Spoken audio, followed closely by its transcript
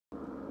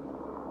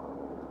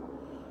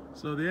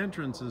So the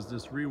entrance is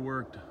this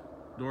reworked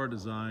door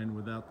design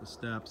without the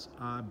steps.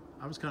 I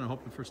was kind of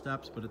hoping for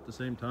steps, but at the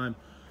same time,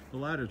 the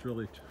ladder's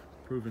really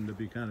proven to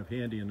be kind of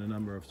handy in a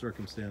number of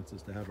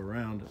circumstances to have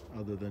around,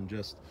 other than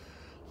just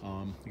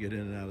get in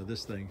and out of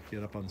this thing,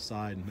 get up on the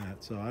side and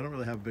that. So I don't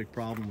really have a big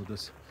problem with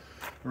this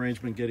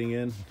arrangement getting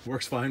in.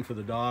 Works fine for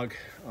the dog.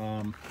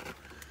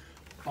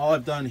 All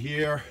I've done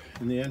here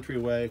in the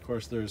entryway, of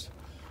course, there's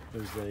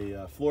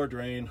a floor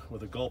drain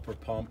with a gulper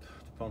pump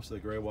that pumps to the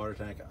gray water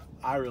tank.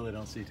 I really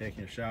don't see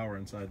taking a shower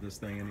inside this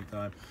thing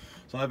anytime.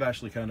 So I've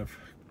actually kind of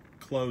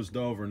closed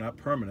over, not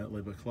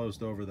permanently, but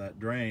closed over that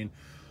drain,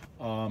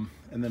 and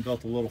then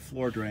built a little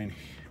floor drain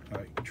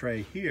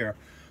tray here,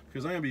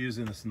 because I'm going to be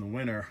using this in the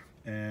winter,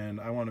 and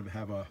I want to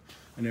have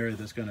an area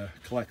that's going to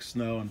collect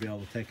snow and be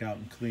able to take out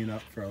and clean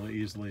up fairly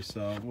easily.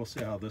 So we'll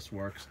see how this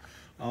works.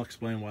 I'll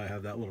explain why I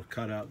have that little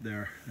cutout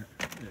there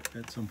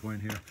at some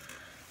point here.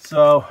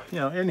 So,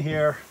 in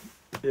here,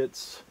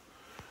 it's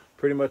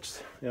pretty much,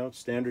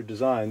 standard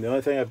design. The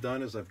only thing I've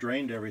done is I've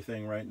drained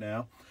everything right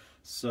now.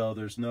 So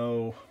there's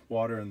no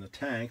water in the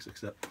tanks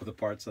except for the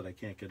parts that I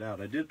can't get out.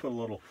 I did put a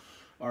little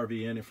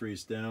RV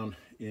antifreeze down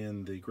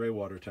in the gray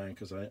water tank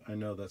because I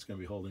know that's going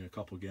to be holding a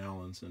couple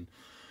gallons, and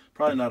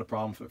probably not a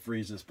problem if it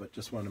freezes, but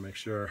just want to make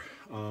sure.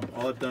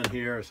 All I've done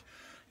here is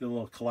a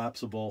little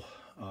collapsible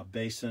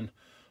basin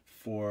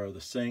for the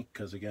sink,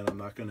 because again, I'm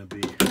not going to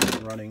be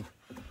running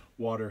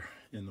water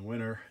in the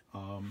winter.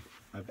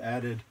 I've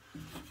added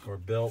or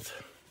built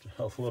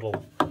a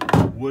little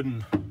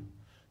wooden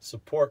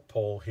support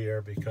pole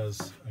here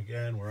because,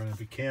 again, we're going to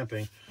be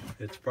camping.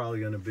 It's probably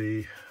going to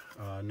be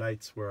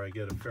nights where I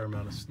get a fair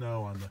amount of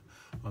snow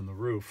on the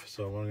roof.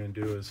 So what I'm going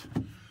to do is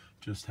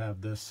just have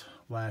this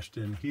lashed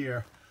in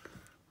here.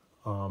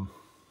 I'll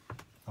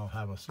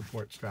have a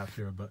support strap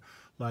here, but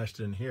lashed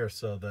in here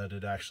so that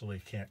it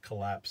actually can't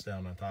collapse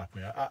down on top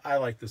of me. I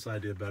like this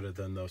idea better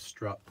than those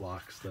strut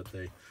blocks that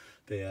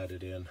they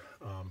added in.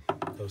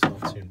 Those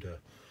don't seem to,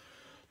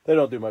 they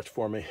don't do much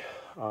for me.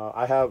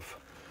 I have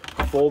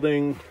a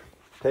folding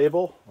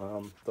table.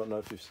 Don't know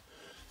if you've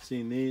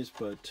seen these,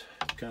 but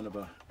kind of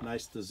a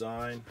nice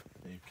design.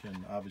 You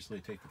can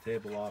obviously take the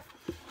table off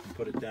and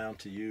put it down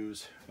to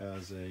use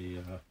as a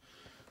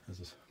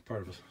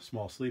part of a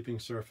small sleeping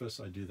surface.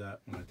 I do that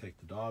when I take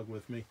the dog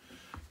with me,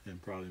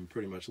 and probably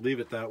pretty much leave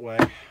it that way.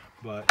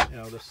 But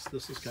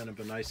this is kind of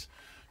a nice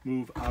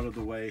move out of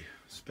the way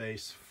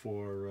space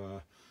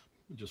for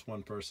just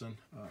one person.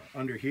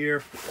 Under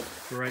here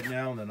for right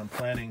now, and then I'm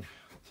planning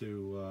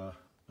to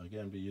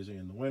again be using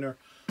in the winter.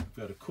 I've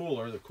got a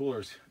cooler. The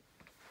cooler's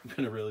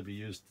going to really be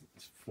used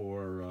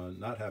for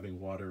not having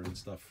water and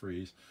stuff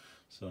freeze,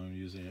 so I'm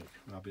using it.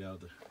 I'll be out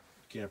of the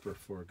camper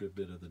for a good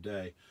bit of the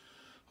day.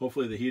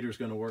 Hopefully the heater's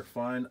going to work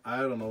fine. I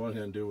don't know what I'm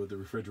going to do with the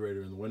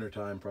refrigerator in the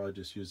wintertime. Probably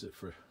just use it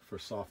for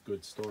soft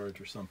goods storage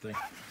or something.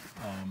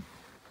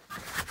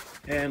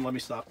 And let me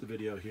stop the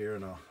video here,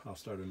 and I'll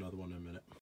start another one in a minute.